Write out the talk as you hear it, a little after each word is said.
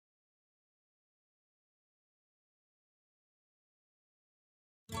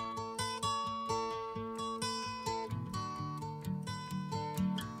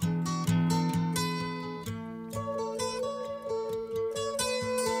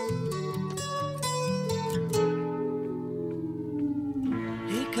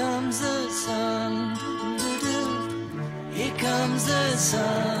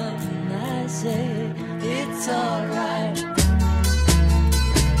sun, I say it's alright.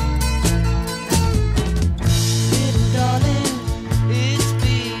 Little darling, it's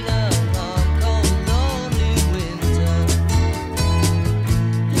been a long, cold, lonely winter.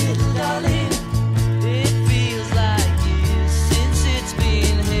 Little darling, it feels like years since it's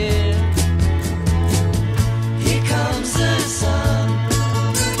been here. Here comes the sun.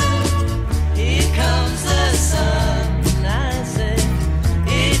 Here comes the sun. I say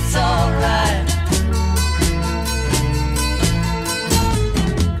it's alright.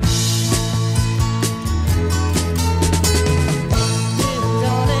 Little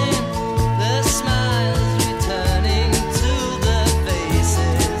darling, the smiles returning to the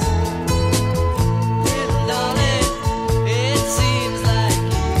faces. Little darling, it seems like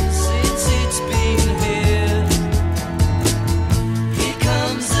years since it's been here. Here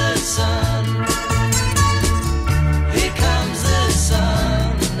comes the sun. Here comes the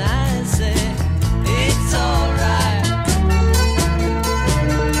sun. I say it's alright.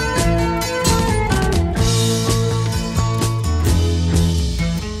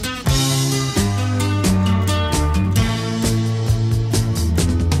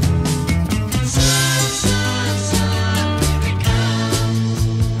 Sun, sun, sun, here it comes.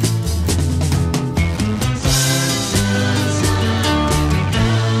 Sun, sun, sun, here it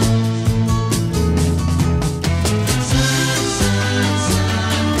comes. Sun, sun, sun,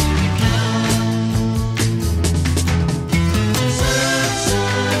 here it comes. Sun,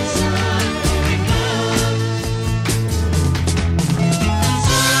 sun, sun, here it comes.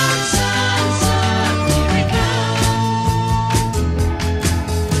 Sun, sun, sun, here it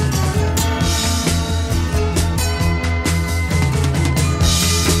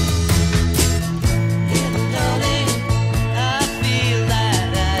Little darling, I feel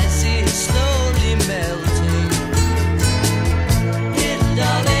that ice is slowly melting. Little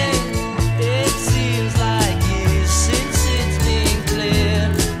darling, it seems like years since it's been clear.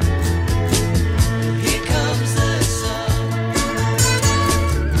 Here comes the sun.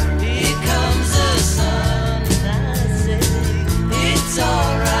 Here comes the sun. I say it's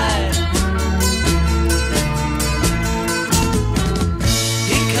alright.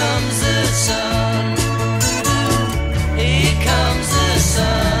 Here comes the sun. Here comes the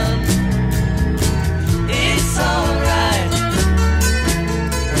sun. It's alright.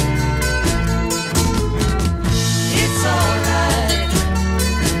 It's alright.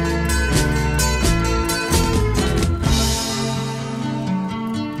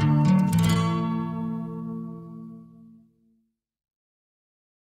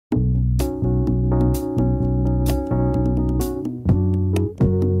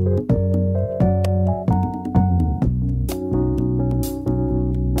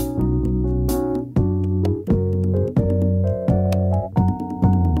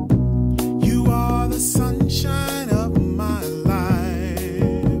 You are the sunshine of my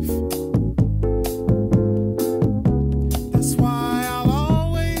life. That's why I'll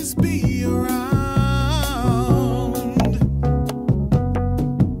always be around.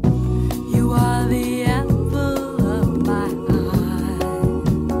 You are the apple of my eye.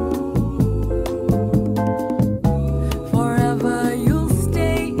 Forever you'll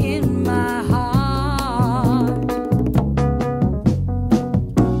stay in my heart.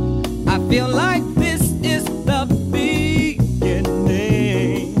 I feel like this is the beginning.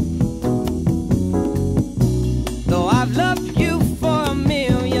 Though I've loved you for a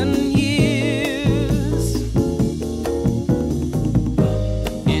million years,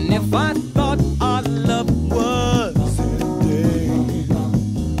 and if I thought our love was ending,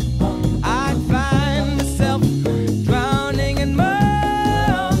 I'd find myself drowning in my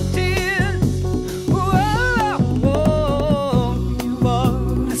own tears. Whoa, whoa, you are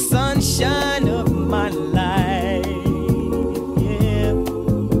the sunshine of my life. Yeah,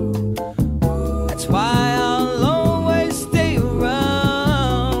 that's why I'll always stay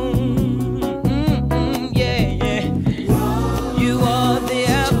around. Yeah, yeah. You are the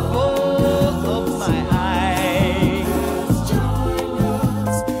apple of my eye.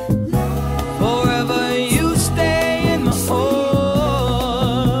 Forever you stay in my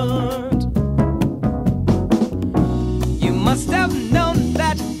heart. You must have known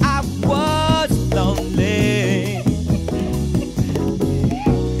that I was lonely,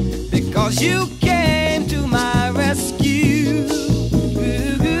 because you came to my rescue.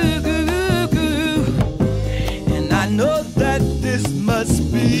 And I know that this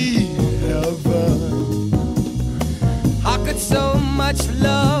must be heaven. How could so much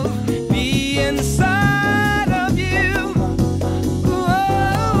love